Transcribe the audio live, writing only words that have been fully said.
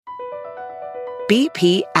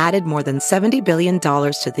BP added more than $70 billion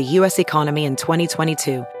to the U.S. economy in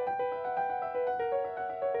 2022.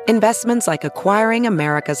 Investments like acquiring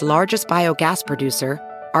America's largest biogas producer,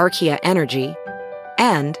 Archaea Energy,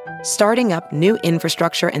 and starting up new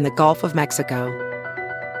infrastructure in the Gulf of Mexico.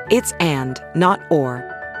 It's and, not or.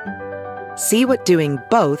 See what doing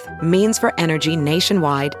both means for energy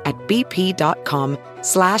nationwide at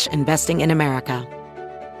bp.com/investing in America.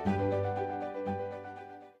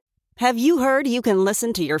 Have you heard you can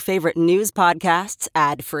listen to your favorite news podcasts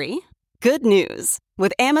ad-free? Good news.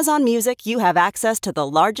 With Amazon Music, you have access to the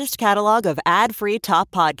largest catalog of ad-free top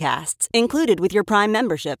podcasts included with your Prime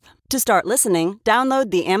membership. To start listening, download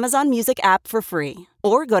the Amazon Music app for free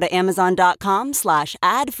or go to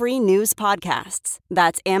amazon.com/ad-free news podcasts.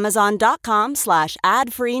 That's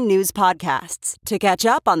amazon.com/ad-free news podcasts to catch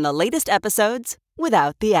up on the latest episodes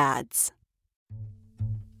without the ads.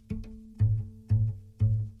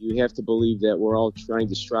 You have to believe that we're all trying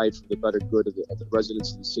to strive for the better good of the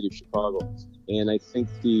residents of the city of Chicago. And I think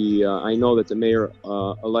I know that the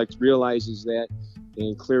mayor-elect realizes that,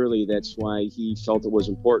 and clearly that's why he felt it was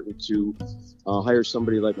important to hire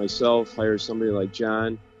somebody like myself, hire somebody like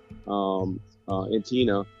John and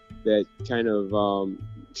Tina that kind of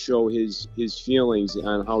show his feelings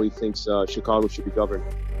on how he thinks Chicago should be governed.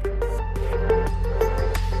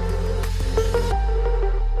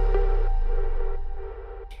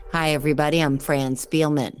 Hi, everybody. I'm Fran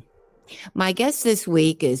Spielman. My guest this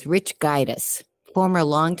week is Rich Guidice, former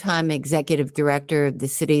longtime executive director of the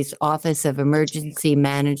city's Office of Emergency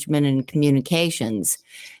Management and Communications.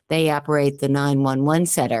 They operate the 911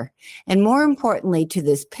 center. And more importantly, to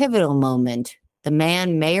this pivotal moment, the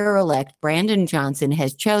man Mayor-elect Brandon Johnson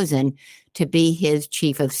has chosen to be his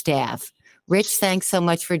chief of staff. Rich, thanks so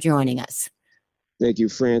much for joining us. Thank you,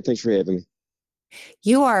 Fran. Thanks for having me.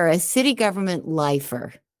 You are a city government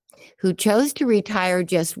lifer who chose to retire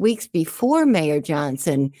just weeks before Mayor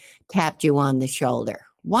Johnson tapped you on the shoulder.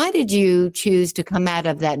 Why did you choose to come out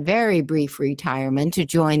of that very brief retirement to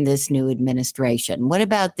join this new administration? What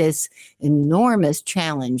about this enormous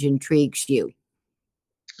challenge intrigues you?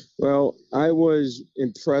 Well, I was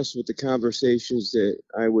impressed with the conversations that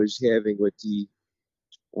I was having with the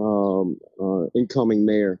incoming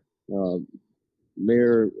mayor.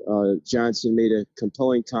 Mayor Johnson made a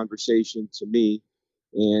compelling conversation to me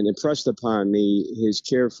and impressed upon me his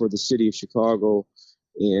care for the city of Chicago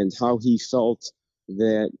and how he felt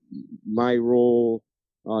that my role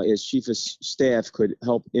as chief of staff could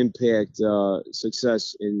help impact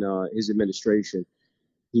success in his administration.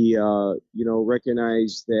 He,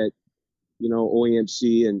 recognized that,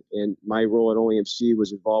 OEMC and my role at OEMC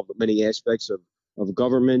was involved with many aspects of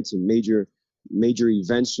government and major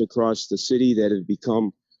events across the city that have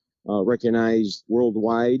become recognized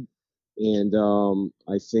worldwide. And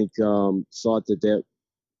I think thought that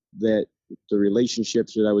the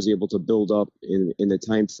relationships that I was able to build up in the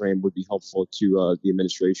time frame would be helpful to the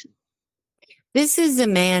administration. This is a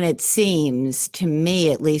man, it seems to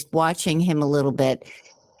me, at least watching him a little bit,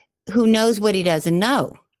 who knows what he doesn't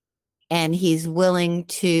know. And he's willing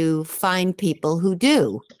to find people who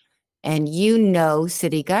do. And you know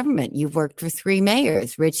city government. You've worked for 3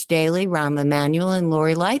 mayors, Rich Daley, Rahm Emanuel, and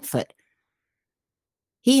Lori Lightfoot.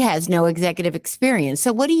 He has no executive experience.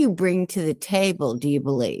 So what do you bring to the table, do you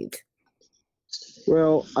believe?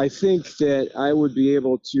 Well, I think that I would be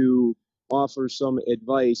able to offer some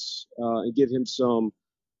advice and give him some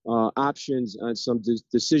options on some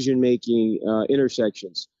decision-making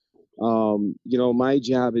intersections. My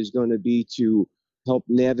job is going to be to help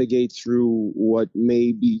navigate through what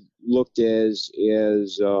may be looked as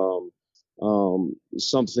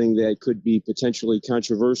something that could be potentially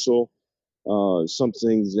controversial.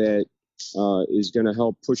 Something that is going to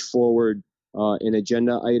help push forward an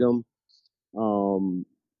agenda item.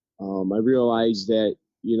 I realize that,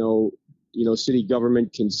 city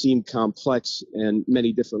government can seem complex and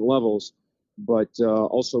many different levels, but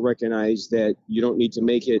also recognize that you don't need to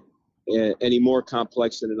make it any more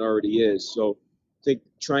complex than it already is. So I think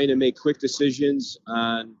trying to make quick decisions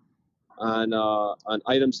on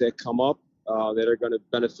items that come up that are going to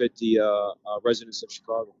benefit the residents of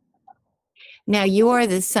Chicago. Now, you are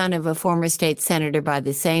the son of a former state senator by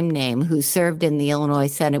the same name who served in the Illinois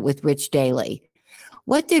Senate with Rich Daley.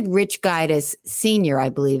 What did Rich Guidice Sr., I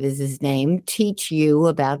believe is his name, teach you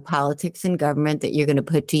about politics and government that you're going to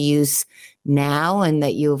put to use now and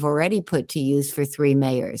that you've already put to use for 3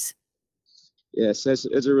 mayors? Yes, that's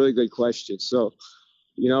a really good question. So,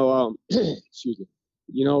 excuse me.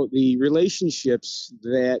 The relationships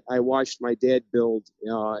that I watched my dad build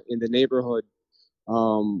in the neighborhood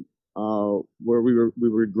where we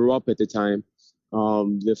grew up at the time,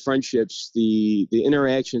 the friendships, the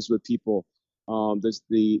interactions with people,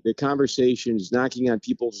 the conversations, knocking on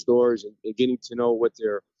people's doors and getting to know what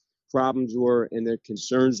their problems were and their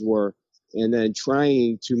concerns were, and then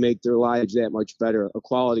trying to make their lives that much better, a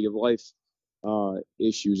quality of life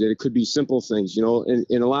issues. And it could be simple things, in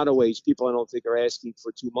a lot of ways, people I don't think are asking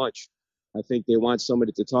for too much. I think they want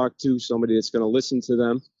somebody to talk to, somebody that's going to listen to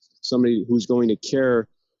them, somebody who's going to care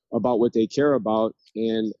about what they care about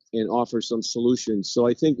and offer some solutions. So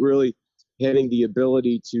I think really having the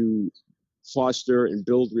ability to foster and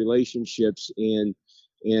build relationships and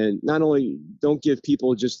not only don't give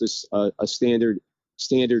people just this a standard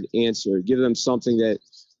answer, give them something that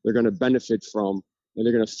they're going to benefit from and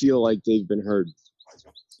they're going to feel like they've been heard.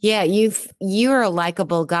 Yeah, you're a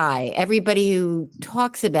likable guy. Everybody who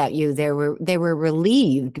talks about you, they were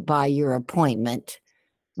relieved by your appointment.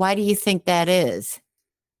 Why do you think that is?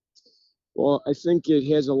 Well, I think it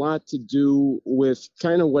has a lot to do with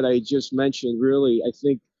kind of what I just mentioned. Really, I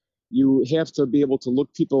think you have to be able to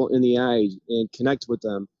look people in the eyes and connect with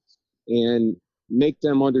them and make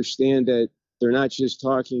them understand that they're not just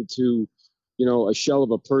talking to, a shell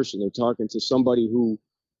of a person. They're talking to somebody who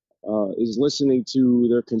is listening to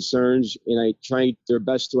their concerns, and I try their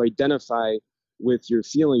best to identify with your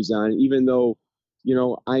feelings on it, even though,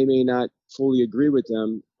 I may not fully agree with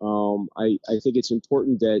them. I think it's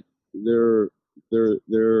important that they're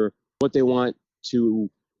what they want to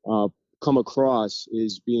come across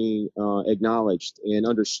is being acknowledged and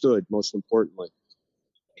understood, most importantly.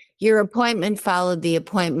 Your appointment followed the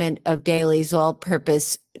appointment of Daley's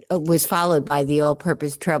was followed by the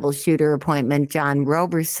all-purpose troubleshooter appointment, John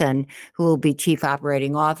Roberson, who will be chief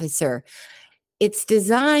operating officer. It's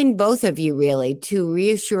designed, both of you really, to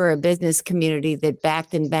reassure a business community that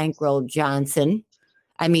backed and bankrolled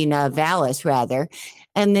Vallis rather,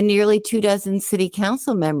 and the nearly 24 city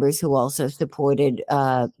council members who also supported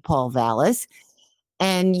Paul Vallis.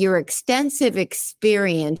 And your extensive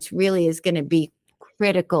experience really is going to be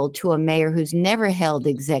critical to a mayor who's never held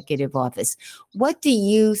executive office. What do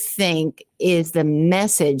you think is the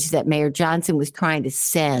message that Mayor Johnson was trying to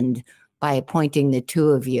send by appointing the two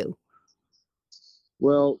of you?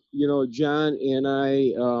 Well, John and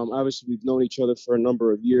I, obviously we've known each other for a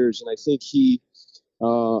number of years, and I think he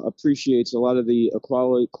appreciates a lot of the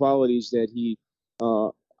qualities that he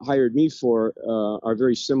hired me for are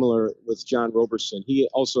very similar with John Roberson. He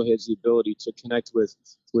also has the ability to connect with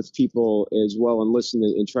people as well and listen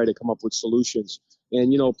and try to come up with solutions.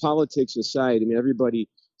 And, politics aside, everybody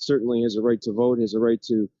certainly has a right to vote, has a right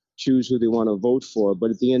to choose who they want to vote for. But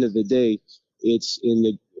at the end of the day, it's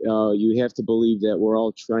you have to believe that we're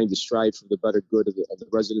all trying to strive for the better good of the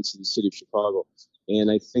residents of the city of Chicago. And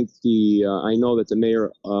I think I know that the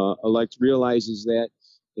mayor elect realizes that.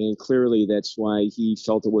 And clearly, that's why he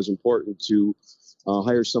felt it was important to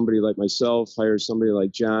hire somebody like myself, hire somebody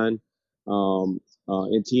like John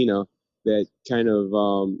and Tina that kind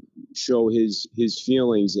of show his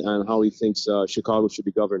feelings on how he thinks Chicago should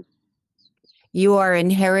be governed. You are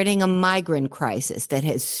inheriting a migrant crisis that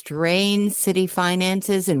has strained city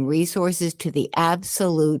finances and resources to the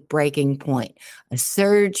absolute breaking point. A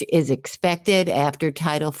surge is expected after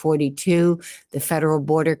Title 42, the federal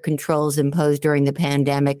border controls imposed during the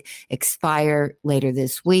pandemic, expire later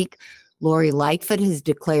this week. Lori Lightfoot has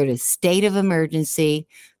declared a state of emergency.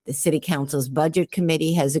 The City Council's Budget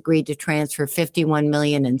Committee has agreed to transfer $51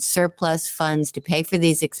 million in surplus funds to pay for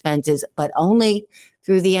these expenses, but only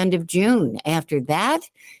through the end of June. After that,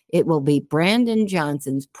 it will be Brandon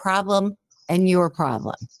Johnson's problem and your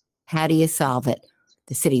problem. How do you solve it?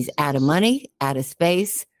 The city's out of money, out of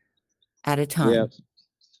space, out of time.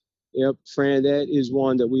 Yep, Fran, that is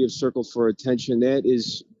one that we have circled for attention. That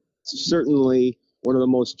is certainly one of the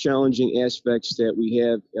most challenging aspects that we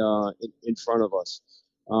have in front of us.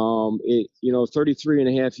 33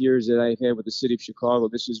 and a half years that I've had with the city of Chicago,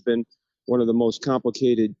 this has been one of the most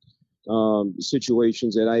complicated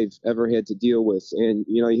situations that I've ever had to deal with. And,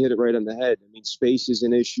 you hit it right on the head. Space is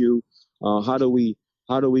an issue. How do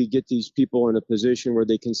we get these people in a position where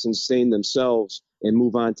they can sustain themselves and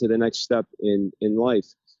move on to the next step in life?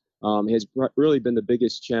 Has really been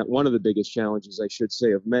one of the biggest challenges, I should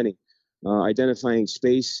say, of many. Identifying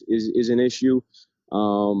space is an issue,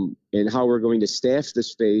 and how we're going to staff the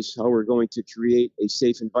space, how we're going to create a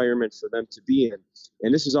safe environment for them to be in.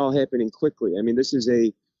 And this is all happening quickly. This is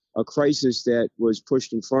a crisis that was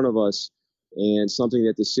pushed in front of us, and something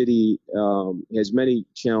that the city has many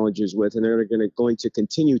challenges with, and they're going to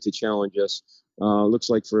continue to challenge us, looks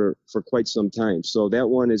like for quite some time. So that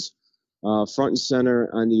one is front and center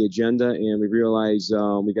on the agenda, and we realize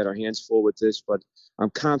we got our hands full with this. But I'm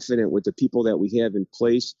confident with the people that we have in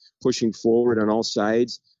place, pushing forward on all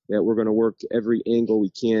sides, that we're going to work every angle we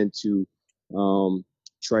can to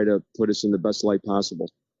try to put us in the best light possible.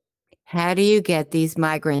 How do you get these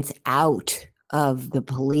migrants out of the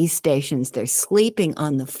police stations? They're sleeping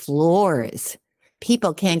on the floors.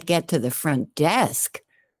 People can't get to the front desk.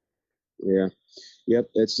 Yeah. Yep,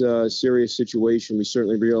 it's a serious situation. We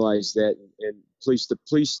certainly realize that, and the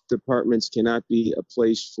police departments cannot be a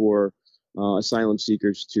place for asylum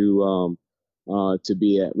seekers to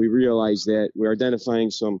be at. We realize that we're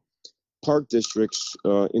identifying some park districts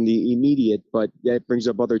in the immediate, but that brings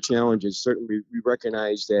up other challenges. Certainly, we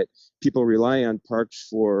recognize that people rely on parks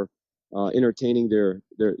for entertaining their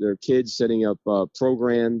kids, setting up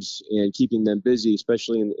programs, and keeping them busy,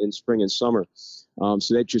 especially in spring and summer.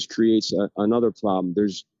 So that just creates another problem.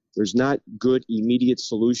 There's not good immediate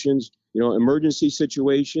solutions. Emergency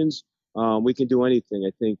situations, we can do anything.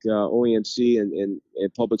 I think OEMC and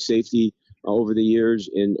public safety over the years,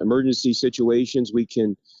 in emergency situations, we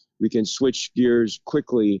can switch gears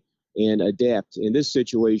quickly and adapt. In this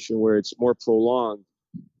situation where it's more prolonged,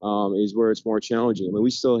 is where it's more challenging. I mean,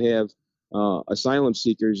 we still have asylum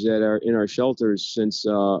seekers that are in our shelters since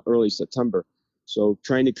early September. So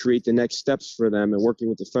trying to create the next steps for them and working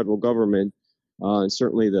with the federal government and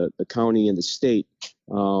certainly the county and the state,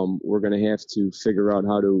 we're going to have to figure out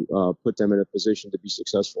how to put them in a position to be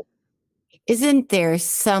successful. Isn't there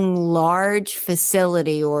some large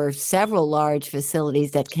facility or several large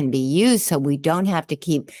facilities that can be used so we don't have to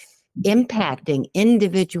keep impacting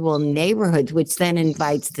individual neighborhoods, which then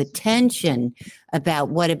invites the tension about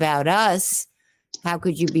what about us? How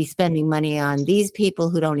could you be spending money on these people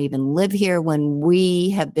who don't even live here when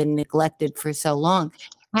we have been neglected for so long?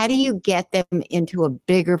 How do you get them into a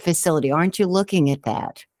bigger facility? Aren't you looking at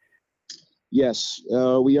that? Yes,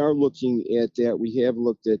 we are looking at that. We have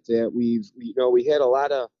looked at that. We had a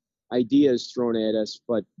lot of ideas thrown at us,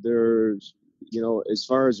 but there's, as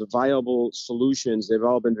far as viable solutions, they've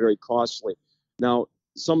all been very costly. Now,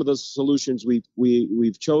 some of the solutions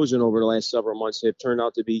we've chosen over the last several months have turned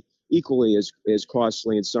out to be equally as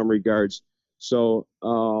costly in some regards. So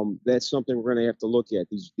that's something we're going to have to look at.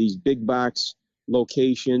 These big box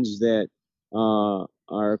locations that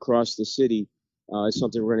are across the city is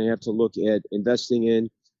something we're going to have to look at investing in,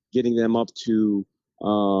 getting them up to,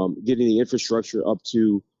 getting the infrastructure up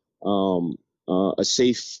to a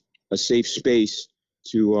safe space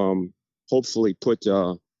to hopefully put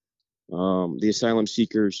the asylum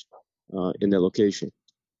seekers in that location.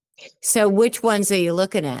 So which ones are you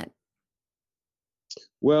looking at?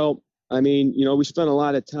 Well, I mean, we spent a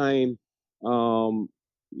lot of time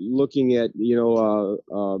looking at,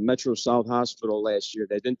 Metro South Hospital last year.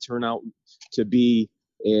 That didn't turn out to be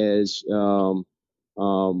as we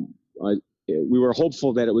were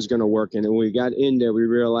hopeful that it was going to work. And when we got in there, we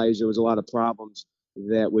realized there was a lot of problems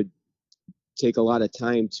that would take a lot of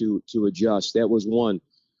time to adjust. That was one.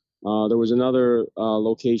 There was another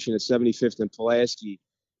location at 75th and Pulaski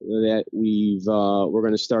that we're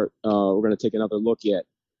going to start. We're going to take another look at.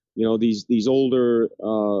 These older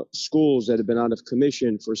schools that have been out of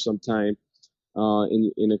commission for some time,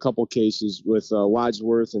 in a couple cases with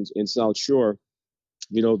Wadsworth and South Shore,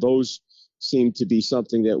 those seem to be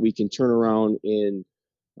something that we can turn around in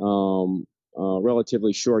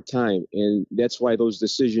relatively short time. And that's why those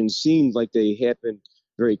decisions seemed like they happened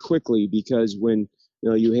very quickly, because when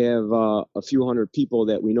you have a few hundred people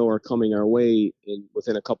that we know are coming our way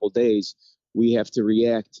within a couple days, we have to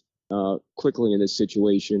react quickly in this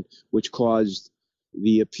situation, which caused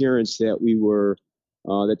the appearance that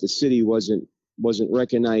that the city wasn't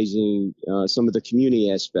recognizing some of the community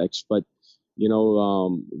aspects. But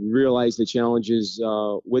realize the challenges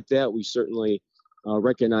with that. We certainly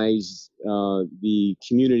recognize the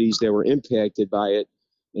communities that were impacted by it,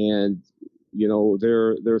 and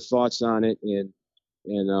their thoughts on it, and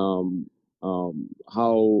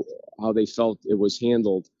how they felt it was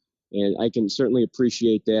handled. And I can certainly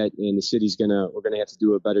appreciate that. And the city's we're gonna have to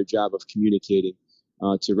do a better job of communicating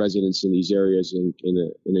to residents in these areas in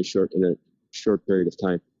a short period of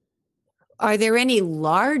time. Are there any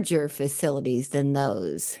larger facilities than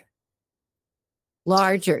those?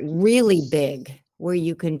 Larger, really big, where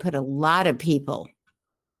you can put a lot of people?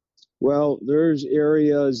 Well, there's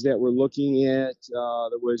areas that we're looking at.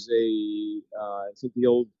 There was I think the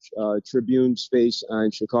old Tribune space on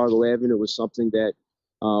Chicago Avenue was something that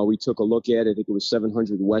we took a look at. I think it was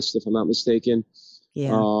 700 West, if I'm not mistaken.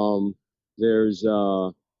 Yeah. There's some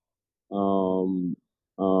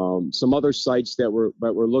other sites that we're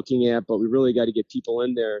looking at, but we really got to get people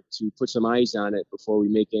in there to put some eyes on it before we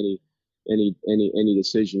make any any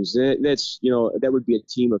decisions. That's that would be a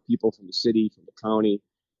team of people from the city, from the county,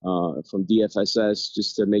 from DFSS,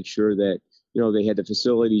 just to make sure that they had the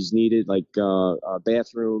facilities needed, like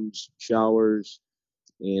bathrooms, showers,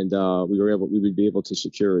 and we would be able to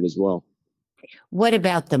secure it as well. What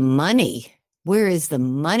about the money? Where is the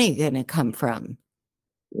money going to come from?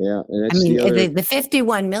 Yeah, and that's the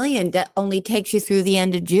 51 million that only takes you through the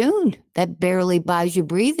end of June. That barely buys you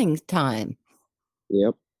breathing time.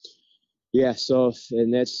 Yep. Yeah. So,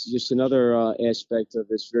 and that's just another aspect of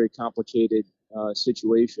this very complicated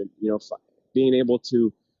situation. Being able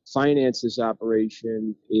to finance this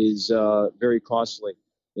operation is very costly,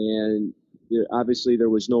 and obviously there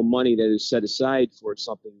was no money that is set aside for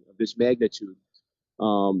something of this magnitude.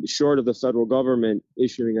 Short of the federal government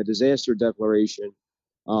issuing a disaster declaration,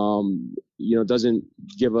 doesn't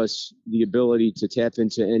give us the ability to tap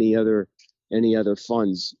into any other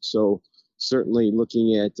funds. So certainly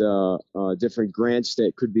looking at different grants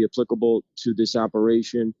that could be applicable to this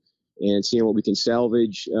operation and seeing what we can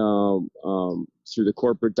salvage through the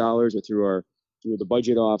corporate dollars or through the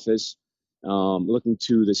budget office. Looking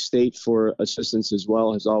to the state for assistance as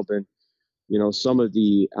well has all been, some of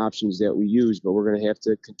the options that we use, but we're going to have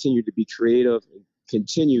to continue to be creative and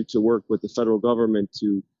continue to work with the federal government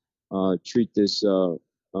to treat this,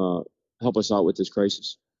 help us out with this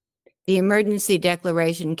crisis. The emergency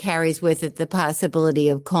declaration carries with it the possibility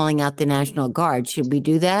of calling out the National Guard. Should we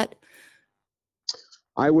do that?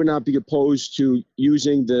 I would not be opposed to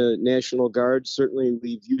using the National Guard. Certainly,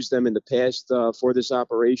 we've used them in the past for this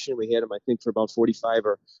operation. We had them, I think, for about 45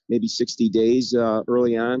 or maybe 60 days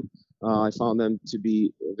early on. I found them to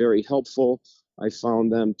be very helpful. I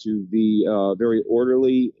found them to be very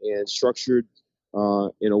orderly and structured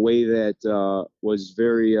in a way that was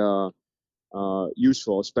very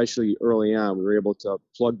useful, especially early on. We were able to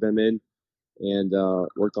plug them in and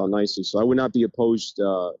work on nicely. So I would not be opposed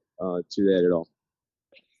to that at all.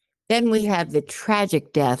 Then we have the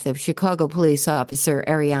tragic death of Chicago police officer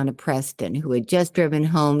Ariana Preston, who had just driven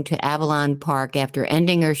home to Avalon Park after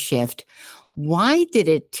ending her shift. Why did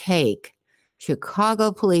it take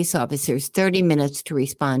Chicago police officers 30 minutes to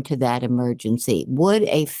respond to that emergency? Would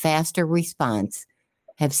a faster response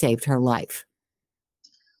have saved her life?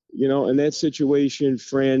 In that situation,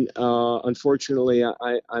 Fran, unfortunately,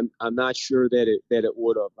 I'm not sure that it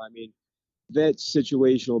would have. I mean, that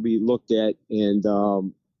situation will be looked at and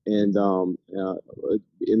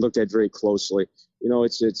looked at very closely.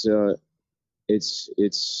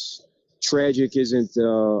 It's tragic isn't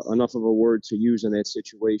enough of a word to use in that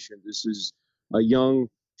situation. This is a young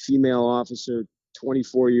female officer,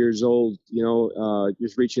 24 years old,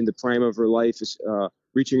 just reaching the prime of her life,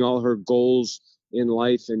 reaching all her goals in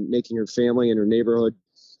life and making her family and her neighborhood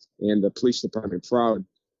and the police department proud.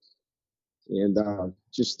 And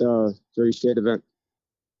just a very sad event.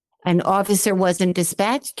 An officer wasn't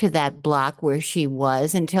dispatched to that block where she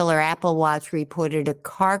was until her Apple Watch reported a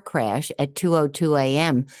car crash at 2:02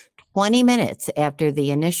 a.m., 20 minutes after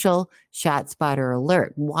the initial ShotSpotter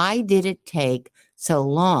alert. Why did it take so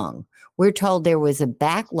long? We're told there was a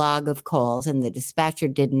backlog of calls and the dispatcher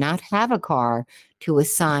did not have a car to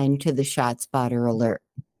assign to the ShotSpotter alert.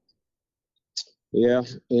 Yeah,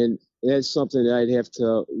 and that's something that I'd have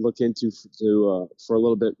to look into for a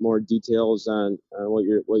little bit more details on what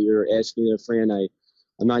you're asking there, Fran.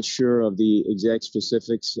 I'm not sure of the exact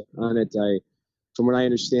specifics on it. From what I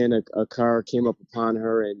understand, a car came up upon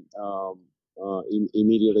her and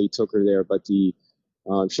immediately took her there. But the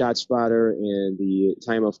ShotSpotter and the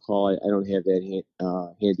time of call, I don't have that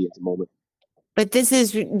handy at the moment. But this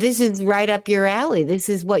is right up your alley. This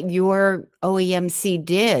is what your OEMC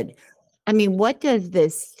did. I mean, what does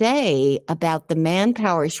this say about the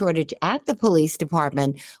manpower shortage at the police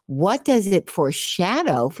department? What does it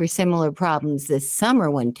foreshadow for similar problems this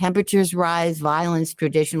summer when temperatures rise, violence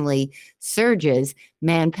traditionally surges,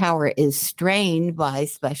 manpower is strained by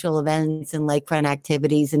special events and lakefront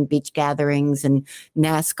activities and beach gatherings and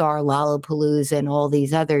NASCAR, Lollapalooza, and all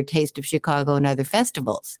these other Taste of Chicago and other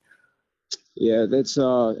festivals? Yeah, that's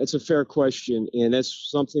a fair question, and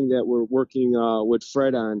that's something that we're working with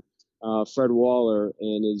Fred on. Fred Waller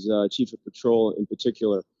and his chief of patrol in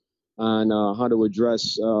particular on how to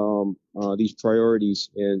address these priorities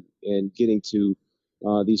and getting to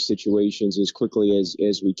these situations as quickly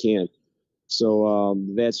as we can. So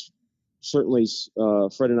that's certainly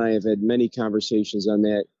Fred and I have had many conversations on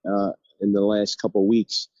that in the last couple of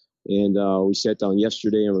weeks. And we sat down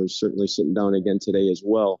yesterday and we're certainly sitting down again today as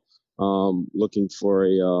well, looking for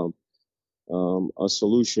a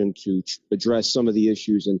solution to address some of the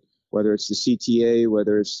issues, and whether it's the CTA,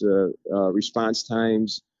 whether it's response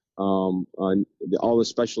times, on all the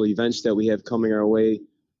special events that we have coming our way,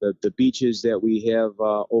 the beaches that we have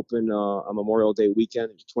open on Memorial Day weekend.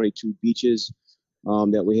 There's 22 beaches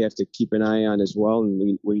that we have to keep an eye on as well,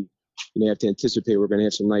 and we have to anticipate we're going to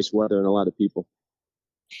have some nice weather and a lot of people.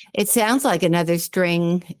 It sounds like another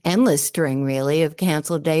string, endless string, really, of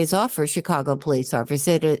canceled days off for Chicago police officers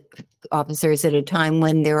at a time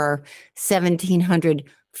when there are 1,700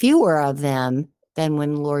 fewer of them than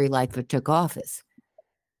when Lori Lightfoot took office.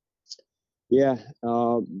 Yeah,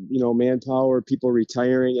 manpower, people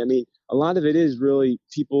retiring. I mean, a lot of it is really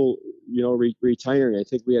people, retiring. I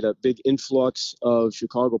think we had a big influx of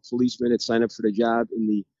Chicago policemen that signed up for the job in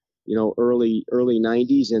the, early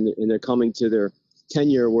 90s, and they're coming to their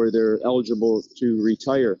tenure where they're eligible to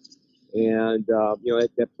retire, and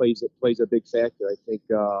that plays a big factor. I think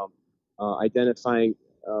identifying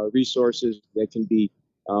resources that can be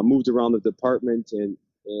moved around the department and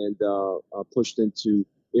pushed into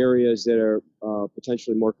areas that are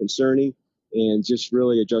potentially more concerning, and just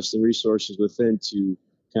really adjusting resources within to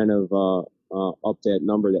kind of up that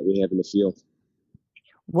number that we have in the field.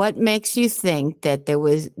 What makes you think that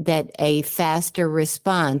that a faster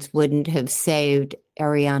response wouldn't have saved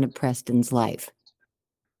Ariana Preston's life?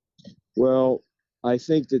 Well, I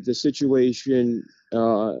think that the situation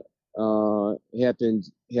happened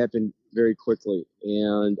very quickly,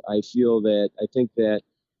 and I think that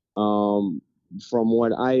from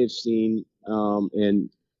what I have seen and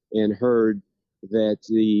heard, that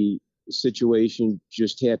the situation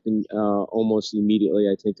just happened almost immediately.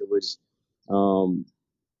 I think it was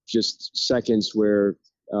just seconds where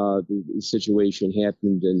the situation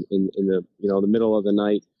happened in the middle of the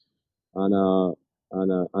night on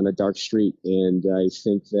a dark street, and I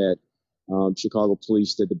think that Chicago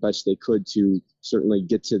police did the best they could to certainly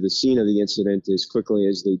get to the scene of the incident as quickly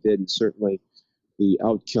as they did, and certainly the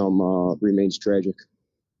outcome remains tragic.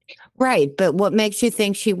 Right, but what makes you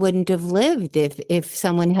think she wouldn't have lived if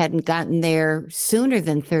someone hadn't gotten there sooner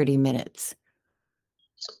than 30 minutes?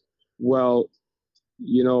 Well,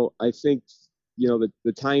 I think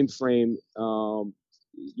the time frame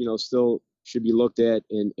still should be looked at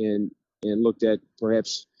and looked at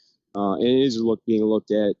perhaps, and it is being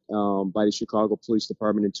looked at by the Chicago Police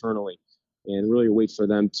Department internally, and really wait for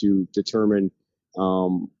them to determine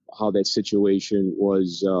how that situation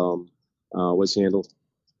was handled.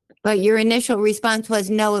 But your initial response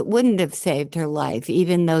was, no, it wouldn't have saved her life,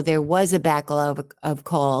 even though there was a backlog of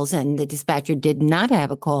calls and the dispatcher did not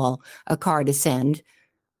have a car to send.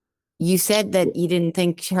 You said that you didn't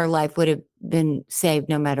think her life would have been saved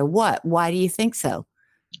no matter what. Why do you think so?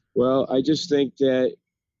 Well, I just think that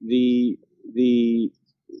the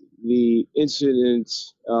incident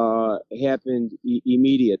happened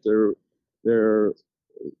immediate. There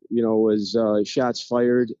was shots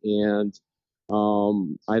fired, and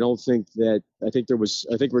I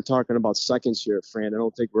think we're talking about seconds here, Fran. I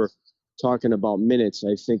don't think we're talking about minutes.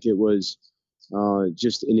 I think it was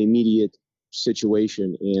just an immediate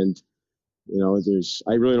situation, and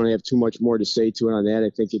I really don't have too much more to say to it on that. I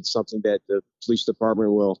think it's something that the police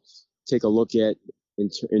department will take a look at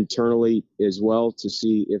internally as well to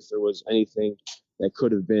see if there was anything that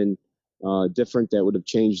could have been different that would have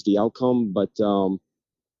changed the outcome. But I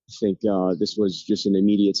think this was just an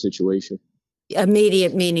immediate situation.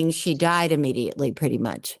 Immediate meaning she died immediately, pretty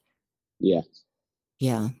much. Yeah.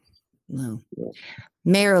 Yeah. No. Yeah.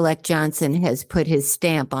 Mayor-elect Johnson has put his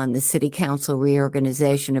stamp on the city council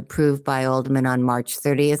reorganization approved by Alderman on March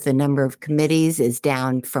 30th. The number of committees is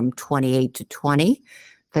down from 28 to 20.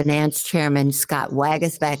 Finance Chairman Scott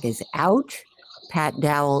Wagasback is out. Pat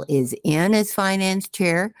Dowell is in as finance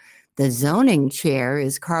chair. The zoning chair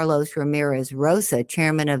is Carlos Ramirez Rosa,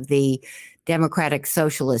 chairman of the Democratic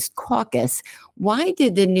Socialist Caucus. Why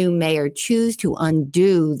did the new mayor choose to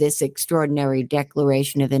undo this extraordinary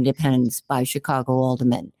declaration of independence by Chicago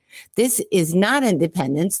aldermen? This is not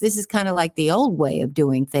independence. This is kind of like the old way of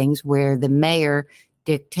doing things where the mayor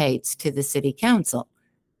dictates to the city council.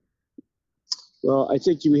 Well, I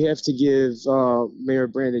think you have to give Mayor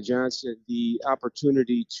Brandon Johnson the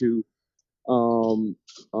opportunity to,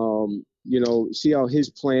 see how his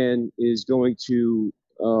plan is going to,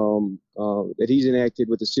 that he's enacted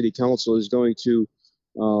with the city council is going to,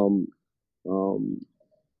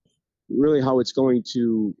 really how it's going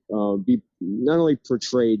to be not only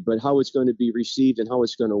portrayed, but how it's going to be received and how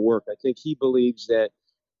it's going to work. I think he believes that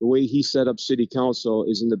the way he set up city council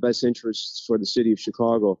is in the best interests for the city of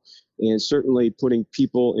Chicago, and certainly putting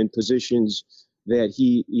people in positions that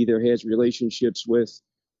he either has relationships with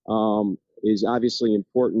is obviously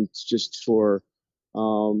important just for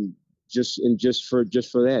the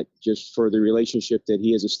relationship that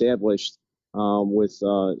he has established with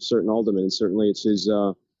certain aldermen. And certainly, it's his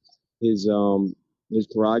his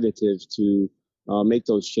prerogative to make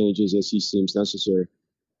those changes as he seems necessary.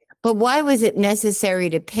 But why was it necessary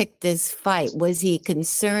to pick this fight? Was he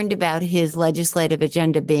concerned about his legislative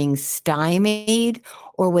agenda being stymied,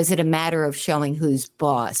 or was it a matter of showing who's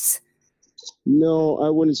boss? No, I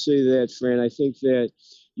wouldn't say that, Fran. I think that,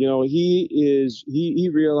 he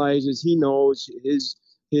realizes, he knows his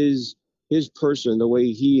his person, the way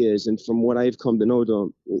he is, and from what I've come to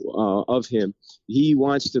know of him, he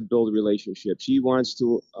wants to build relationships. He wants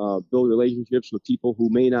to build relationships with people who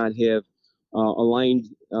may not have aligned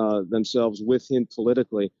themselves with him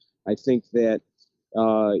politically. I think that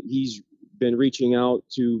he's been reaching out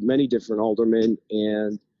to many different aldermen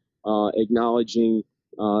and acknowledging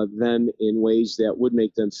them in ways that would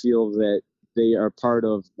make them feel that they are part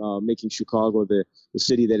of making Chicago the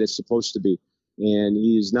city that it's supposed to be. And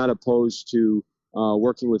he is not opposed to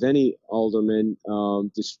working with any alderman,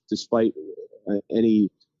 despite any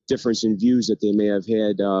difference in views that they may have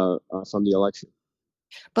had from the election.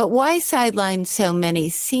 But why sideline so many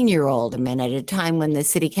senior aldermen at a time when the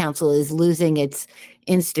city council is losing its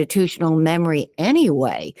institutional memory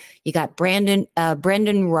anyway? You got Brendan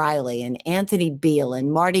Riley and Anthony Beal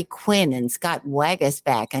and Marty Quinn and Scott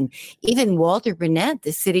Wagasback, and even Walter Burnett,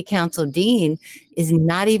 the city council dean, is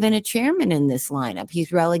not even a chairman in this lineup.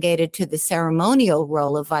 He's relegated to the ceremonial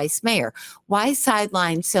role of vice mayor. Why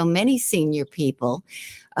sideline so many senior people?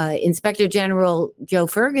 Inspector General Joe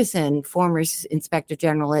Ferguson, former Inspector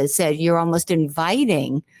General, has said you're almost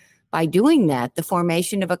inviting, by doing that, the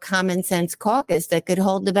formation of a common sense caucus that could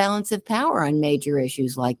hold the balance of power on major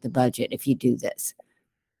issues like the budget if you do this.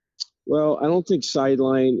 Well, I don't think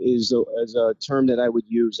sideline is a term that I would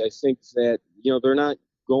use. I think that, they're not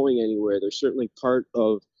going anywhere. They're certainly part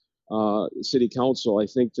of the city council. I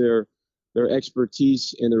think their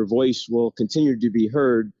expertise and their voice will continue to be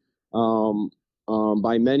heard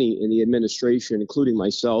by many in the administration, including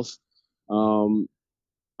myself, and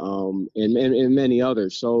many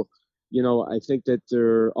others. So, I think that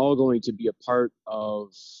they're all going to be a part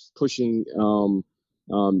of pushing,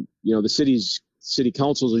 the city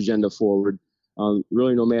council's agenda forward,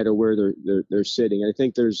 really no matter where they're sitting. I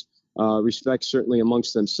think there's respect certainly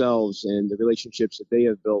amongst themselves, and the relationships that they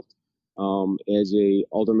have built as a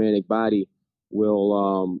aldermanic body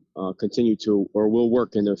will continue to, or will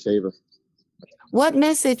work in their favor. What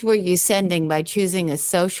message were you sending by choosing a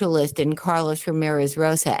socialist in Carlos Ramirez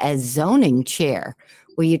Rosa as zoning chair?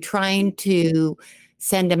 Were you trying to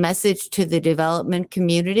send a message to the development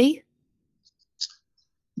community?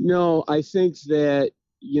 No, I think that,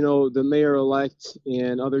 the mayor-elect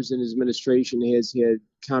and others in his administration has had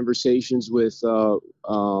conversations with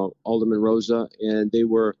Alderman Rosa, and they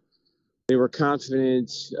were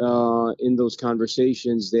confident in those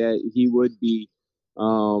conversations that he would be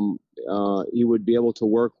able to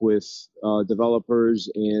work with developers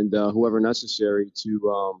and whoever necessary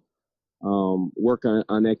to work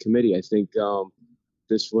on that committee. I think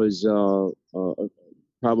this was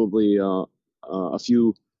probably a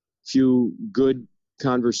few good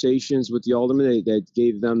conversations with the alderman that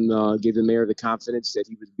gave the mayor the confidence that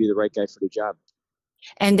he would be the right guy for the job.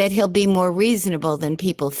 And that he'll be more reasonable than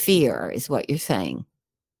people fear, is what you're saying.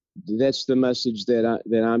 That's the message that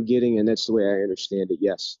I'm getting, and that's the way I understand it.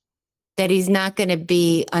 Yes. That he's not going to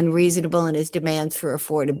be unreasonable in his demands for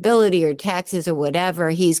affordability or taxes or whatever.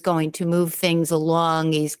 He's going to move things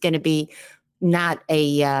along. He's going to be not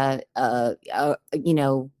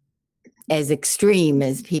as extreme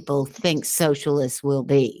as people think socialists will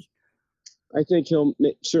be. I think he'll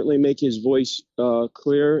certainly make his voice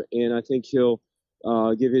clear, and I think he'll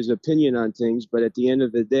give his opinion on things. But at the end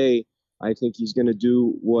of the day, I think he's going to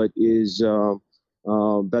do what is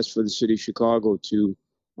best for the city of Chicago to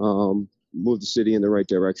move the city in the right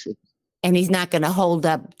direction. And he's not going to hold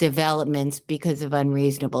up developments because of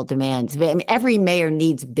unreasonable demands. I mean, every mayor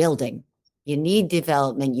needs building. You need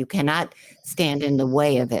development. You cannot stand in the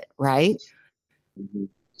way of it, right? Mm-hmm.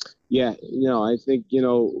 Yeah, I think,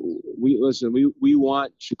 we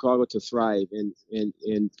want Chicago to thrive, and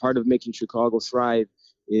part of making Chicago thrive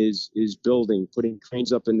is building, putting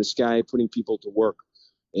cranes up in the sky, putting people to work.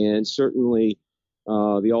 And certainly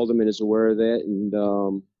the alderman is aware of that.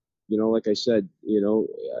 And, like I said,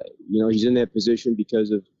 he's in that position because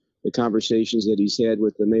of the conversations that he's had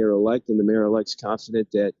with the mayor-elect, and the mayor-elect's confident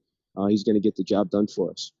that he's going to get the job done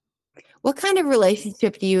for us. What kind of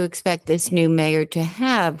relationship do you expect this new mayor to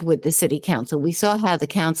have with the city council? We saw how the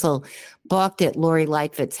council balked at Lori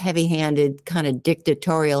Lightfoot's heavy-handed, kind of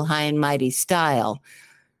dictatorial, high and mighty style.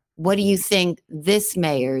 What do you think this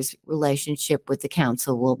mayor's relationship with the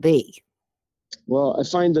council will be? Well, I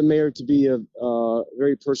find the mayor to be a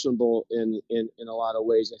very personable in a lot of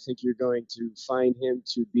ways. I think you're going to find him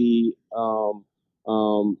to be a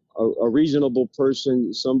reasonable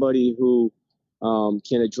person, somebody who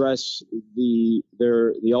can address the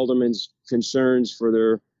aldermen's concerns for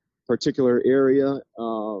their particular area.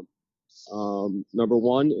 Number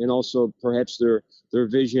one, and also perhaps their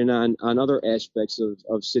vision on other aspects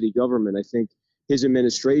of city government. I think his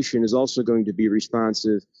administration is also going to be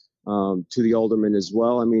responsive to the aldermen as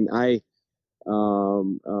well. I mean, as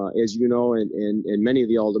you know, and many of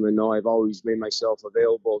the aldermen know, I've always made myself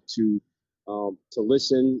available to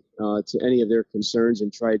listen to any of their concerns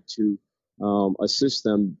and try to assist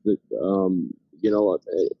them. But,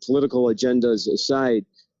 political agendas aside,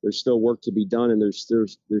 there's still work to be done, and there's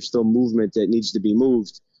still movement that needs to be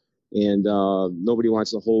moved, and nobody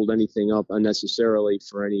wants to hold anything up unnecessarily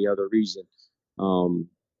for any other reason.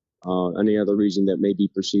 Any other reason that may be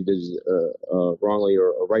perceived as wrongly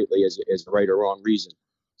or rightly as a right or wrong reason.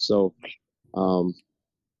 So, the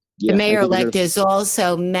mayor-elect has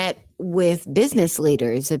also met with business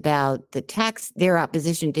leaders about their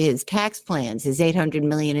opposition to his tax plans, his $800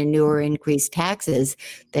 million in new or increased taxes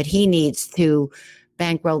that he needs to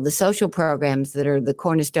bankroll the social programs that are the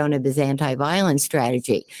cornerstone of his anti-violence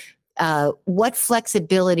strategy. What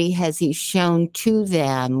flexibility has he shown to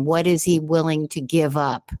them? What is he willing to give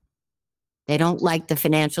up? They don't like the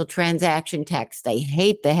financial transaction tax. They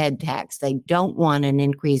hate the head tax. They don't want an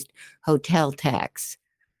increased hotel tax.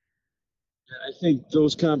 I think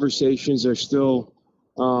those conversations are still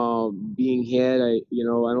being had. I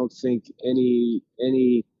don't think any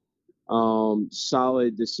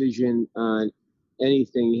solid decision on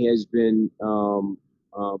anything has been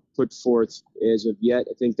put forth as of yet.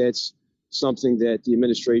 I think that's something that the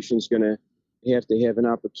administration is going to have an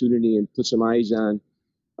opportunity and put some eyes on.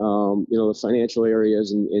 The financial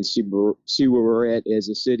areas and see where we're at as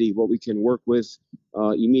a city, what we can work with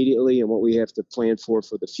immediately, and what we have to plan for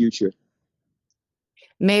the future.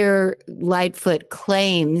 Mayor Lightfoot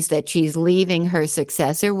claims that she's leaving her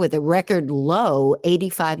successor with a record low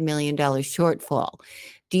 $85 million shortfall.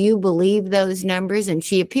 Do you believe those numbers? And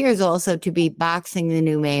she appears also to be boxing the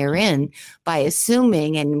new mayor in by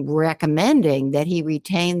assuming and recommending that he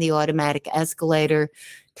retain the automatic escalator,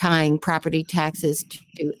 tying property taxes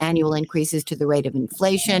to annual increases to the rate of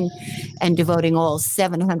inflation, and devoting all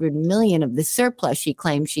 $700 million of the surplus she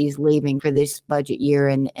claims she's leaving for this budget year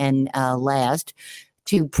and last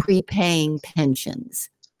to prepaying pensions.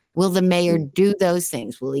 Will the mayor do those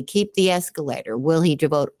things? Will he keep the escalator? Will he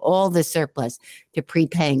devote all the surplus to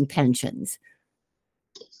prepaying pensions?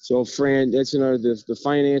 So, Fran, that's the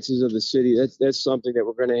finances of the city. That's something that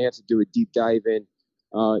we're going to have to do a deep dive in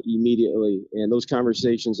immediately, and those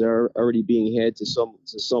conversations are already being had to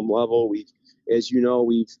some level. As you know,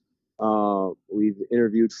 we've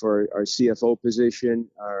interviewed for our CFO position,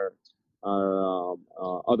 our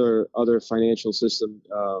other financial systems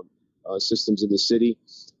in the city.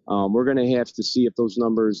 We're going to have to see if those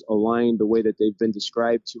numbers align the way that they've been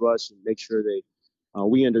described to us, and make sure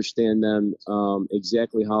we understand them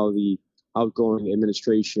exactly how the outgoing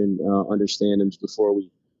administration understand them before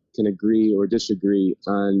we can agree or disagree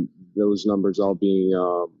on those numbers all being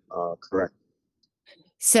correct.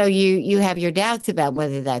 So you have your doubts about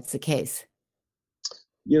whether that's the case?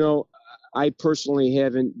 I personally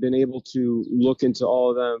haven't been able to look into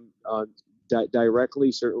all of them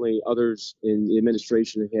directly. Certainly others in the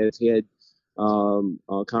administration have had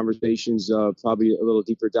conversations, probably a little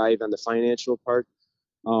deeper dive on the financial part.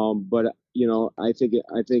 But I think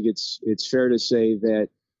it's fair to say that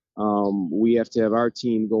we have to have our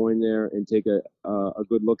team go in there and take a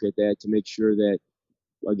good look at that to make sure that,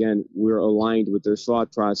 again, we're aligned with their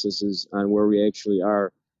thought processes on where we actually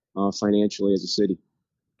are financially as a city.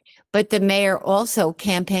 But the mayor also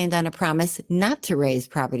campaigned on a promise not to raise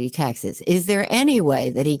property taxes. Is there any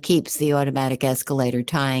way that he keeps the automatic escalator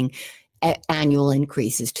tying annual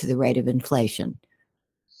increases to the rate of inflation?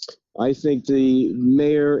 I think the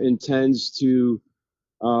mayor intends to,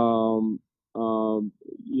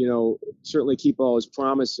 certainly keep all his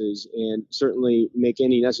promises and certainly make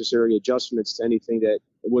any necessary adjustments to anything that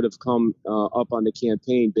would have come up on the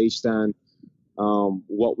campaign based on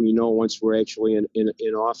what we know once we're actually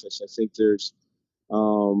in office. I think there's a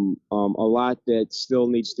lot that still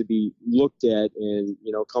needs to be looked at, and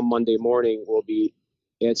come Monday morning we'll be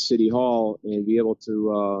at City Hall and be able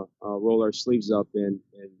to roll our sleeves up and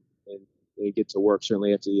get to work,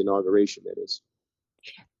 certainly after the inauguration, that is.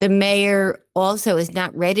 The mayor also is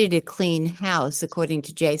not ready to clean house, according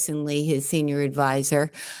to Jason Lee, his senior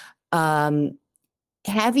advisor.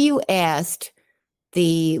 Have you asked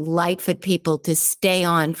the Lightfoot people to stay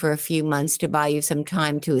on for a few months to buy you some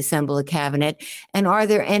time to assemble a cabinet? And are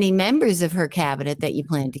there any members of her cabinet that you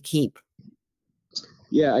plan to keep?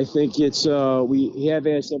 Yeah, I think it's we have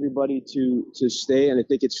asked everybody to stay, and I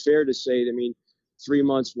think it's fair to say. I mean, 3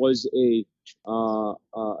 months was a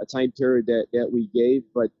time period that we gave,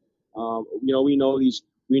 but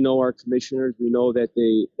we know our commissioners, we know that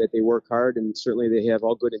they work hard, and certainly they have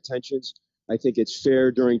all good intentions. I think it's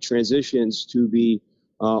fair during transitions to be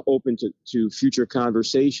open to future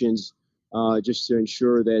conversations, just to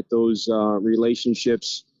ensure that those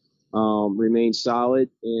relationships remain solid,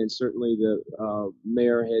 and certainly the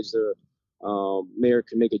mayor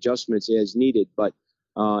can make adjustments as needed. But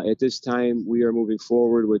at this time, we are moving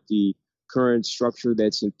forward with the current structure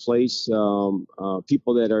that's in place,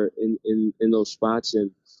 people that are in those spots,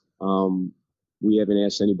 and we haven't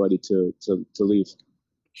asked anybody to leave.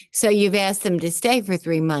 So you've asked them to stay for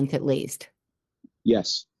 3 months at least?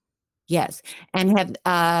 Yes. Yes. And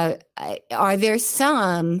are there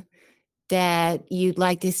some that you'd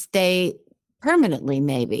like to stay permanently,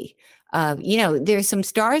 maybe? There's some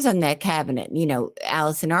stars on that cabinet.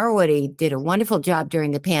 Allison Arwoody did a wonderful job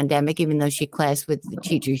during the pandemic, even though she clashed with the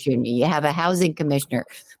teachers union. You have a housing commissioner,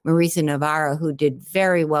 Marisa Navarro, who did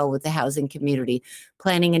very well with the housing community.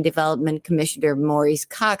 Planning and Development Commissioner Maurice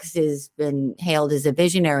Cox has been hailed as a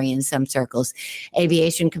visionary in some circles.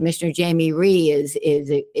 Aviation Commissioner Jamie Rhee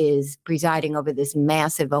is presiding over this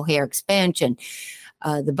massive O'Hare expansion.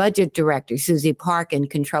 The budget director, Susie Park, and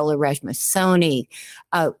Controller Reshma Soni.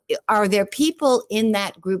 Are there people in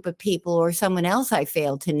that group of people, or someone else I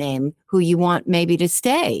failed to name, who you want maybe to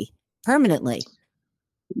stay permanently?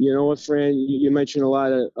 You know what, Fran, you mentioned a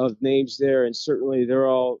lot of names there, and certainly they're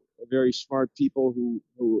all very smart people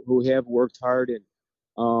who have worked hard. And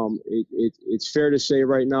it's fair to say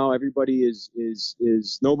right now, everybody is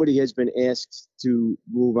nobody has been asked to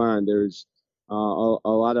move on. There's a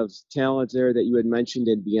lot of talent there that you had mentioned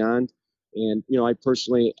and beyond. And, I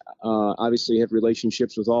personally obviously have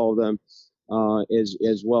relationships with all of them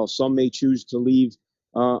as well. Some may choose to leave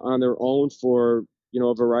on their own for,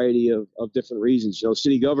 a variety of different reasons.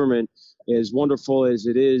 City government, as wonderful as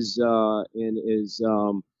it is and is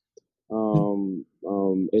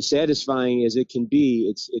as satisfying as it can be,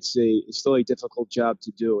 it's still a difficult job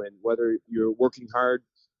to do. And whether you're working hard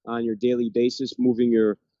on your daily basis, moving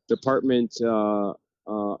your department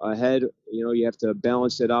ahead, you have to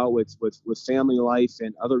balance it out with family life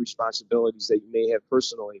and other responsibilities that you may have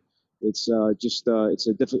personally. It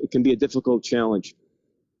can be a difficult challenge.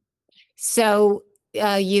 So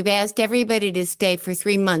you've asked everybody to stay for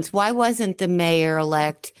 3 months. Why wasn't the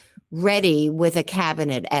mayor-elect ready with a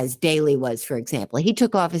cabinet as Daley was, for example? He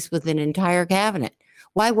took office with an entire cabinet.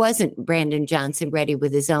 Why wasn't Brandon Johnson ready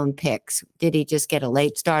with his own picks? Did he just get a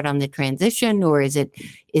late start on the transition, or is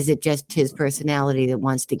it just his personality that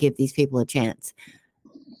wants to give these people a chance?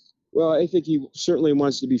 Well, I think he certainly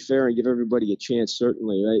wants to be fair and give everybody a chance,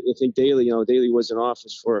 certainly. I think Daley was in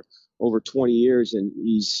office for over 20 years, and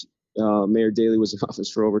Mayor Daley was in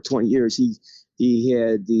office for over 20 years. He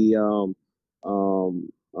had the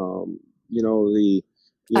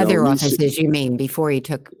other offices, you mean, before he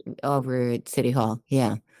took over at City Hall?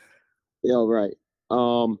 Yeah. Yeah, right.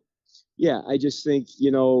 I just think,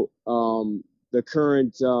 the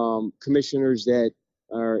current commissioners that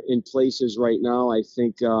are in places right now, I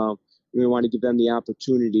think we want to give them the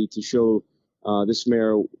opportunity to show this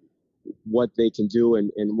mayor what they can do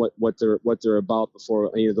and what they're about before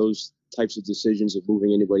any of those types of decisions of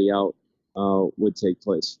moving anybody out would take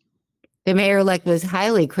place. The mayor-elect was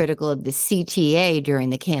highly critical of the CTA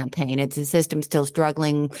during the campaign. It's a system still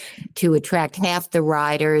struggling to attract half the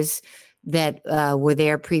riders that were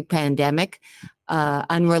there pre-pandemic.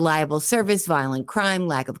 Unreliable service, violent crime,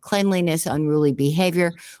 lack of cleanliness, unruly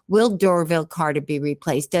behavior. Will Dorville Carter be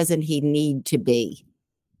replaced? Doesn't he need to be?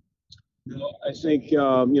 I think,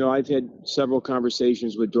 I've had several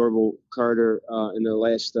conversations with Dorville Carter in the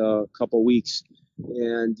last couple weeks.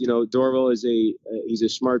 And, Dorville he's a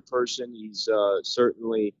smart person. He's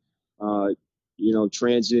certainly,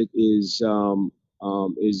 transit is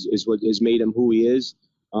what has made him who he is.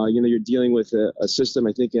 You're dealing with a system.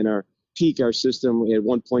 I think in our peak, our system, we had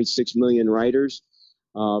 1.6 million riders.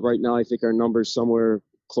 Right now, I think our number is somewhere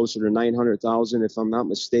closer to 900,000, if I'm not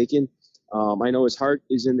mistaken. I know his heart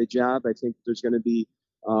is in the job. I think there's going to be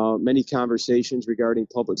many conversations regarding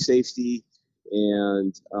public safety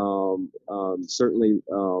and certainly,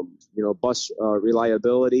 bus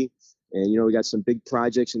reliability. And, we got some big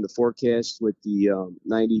projects in the forecast with the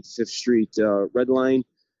 95th Street Red Line.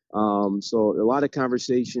 So a lot of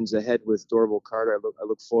conversations ahead with Dorville Carter. I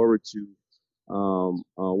look forward to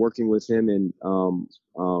working with him and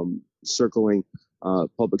circling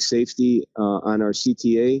public safety on our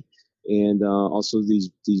CTA, and also these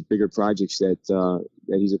bigger projects that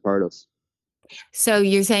he's a part of. So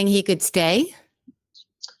you're saying he could stay?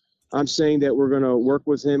 I'm saying that we're going to work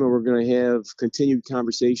with him and we're going to have continued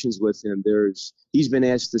conversations with him. He's been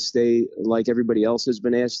asked to stay like everybody else has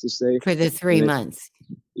been asked to stay For the 3 months.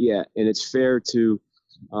 Yeah. And it's fair to,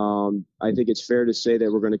 I think it's fair to say that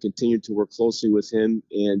we're going to continue to work closely with him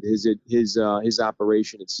and his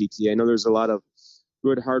operation at CTA. I know there's a lot of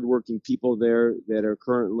good, hardworking people there that are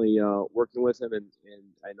currently working with him. And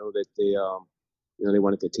I know that they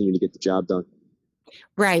want to continue to get the job done.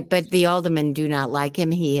 Right, but the aldermen do not like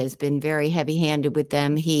him. He has been very heavy-handed with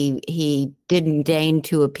them. He didn't deign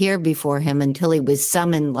to appear before him until he was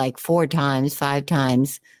summoned like 5 times.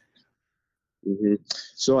 Mm-hmm.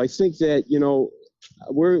 So I think that,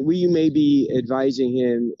 we may be advising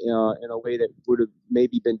him in a way that would have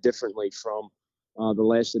maybe been differently from the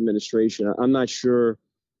last administration. I'm not sure.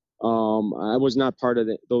 I was not part of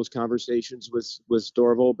those conversations with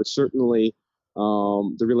Dorval, but certainly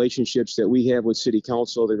the relationships that we have with City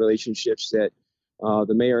Council, the relationships that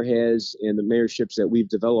the mayor has, and the mayorships that we've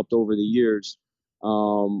developed over the years,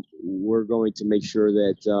 we're going to make sure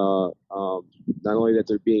that not only that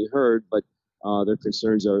they're being heard, but their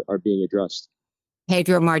concerns are being addressed.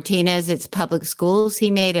 Pedro Martinez, it's public schools.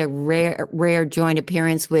 He made a rare joint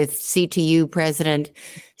appearance with CTU President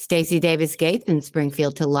Stacey Davis Gates in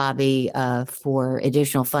Springfield to lobby for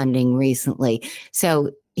additional funding recently.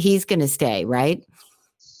 So he's going to stay, right?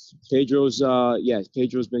 Pedro's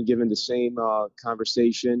been given the same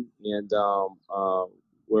conversation, and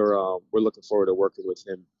we're looking forward to working with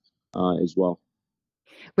him as well.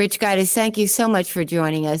 Rich Guidice, thank you so much for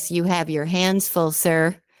joining us. You have your hands full,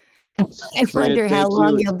 sir. I wonder how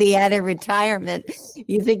long you'll be out of retirement.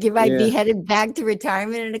 You think you might be headed back to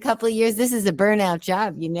retirement in a couple of years? This is a burnout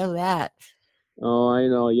job. You know that. Oh, I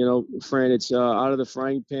know. Fran, it's out of the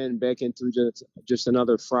frying pan back into just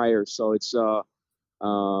another fryer. So it's,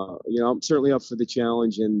 I'm certainly up for the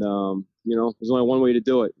challenge. And, there's only one way to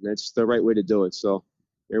do it. And that's the right way to do it. So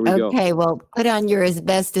there we go. Okay, well, put on your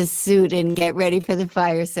asbestos suit and get ready for the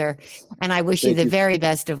fire, sir. And I wish you the very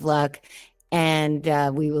best of luck. And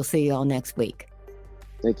we will see you all next week.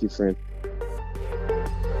 Thank you, Fran.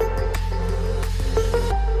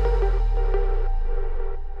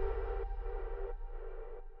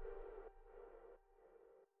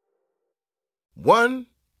 One,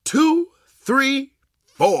 2, 3,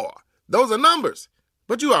 4. Those are numbers.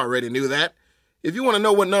 But you already knew that. If you want to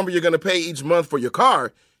know what number you're going to pay each month for your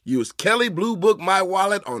car, use Kelly Blue Book My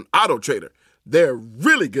Wallet on Auto Trader. They're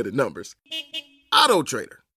really good at numbers. Auto Trader.